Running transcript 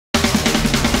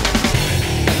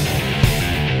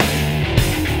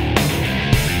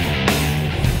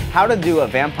How to do a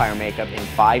vampire makeup in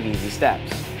 5 easy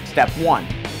steps. Step 1.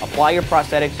 Apply your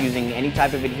prosthetics using any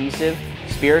type of adhesive,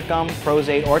 spirit gum,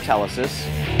 Prozate, or Telesis.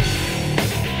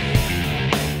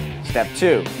 Step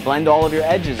 2. Blend all of your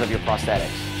edges of your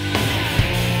prosthetics.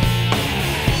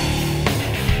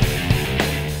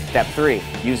 Step 3.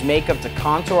 Use makeup to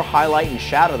contour, highlight, and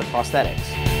shadow the prosthetics.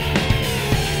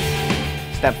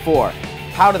 Step 4.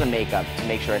 Powder the makeup to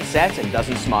make sure it sets and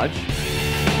doesn't smudge.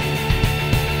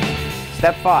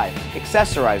 Step 5.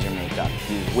 Accessorize your makeup.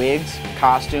 Use wigs,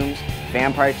 costumes,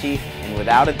 vampire teeth, and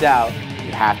without a doubt,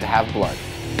 you have to have blood.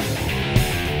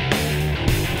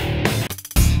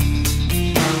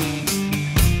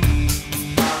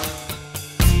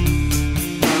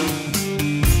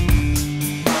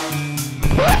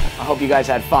 I hope you guys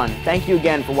had fun. Thank you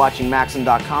again for watching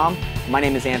Maxim.com. My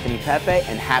name is Anthony Pepe,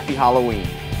 and happy Halloween.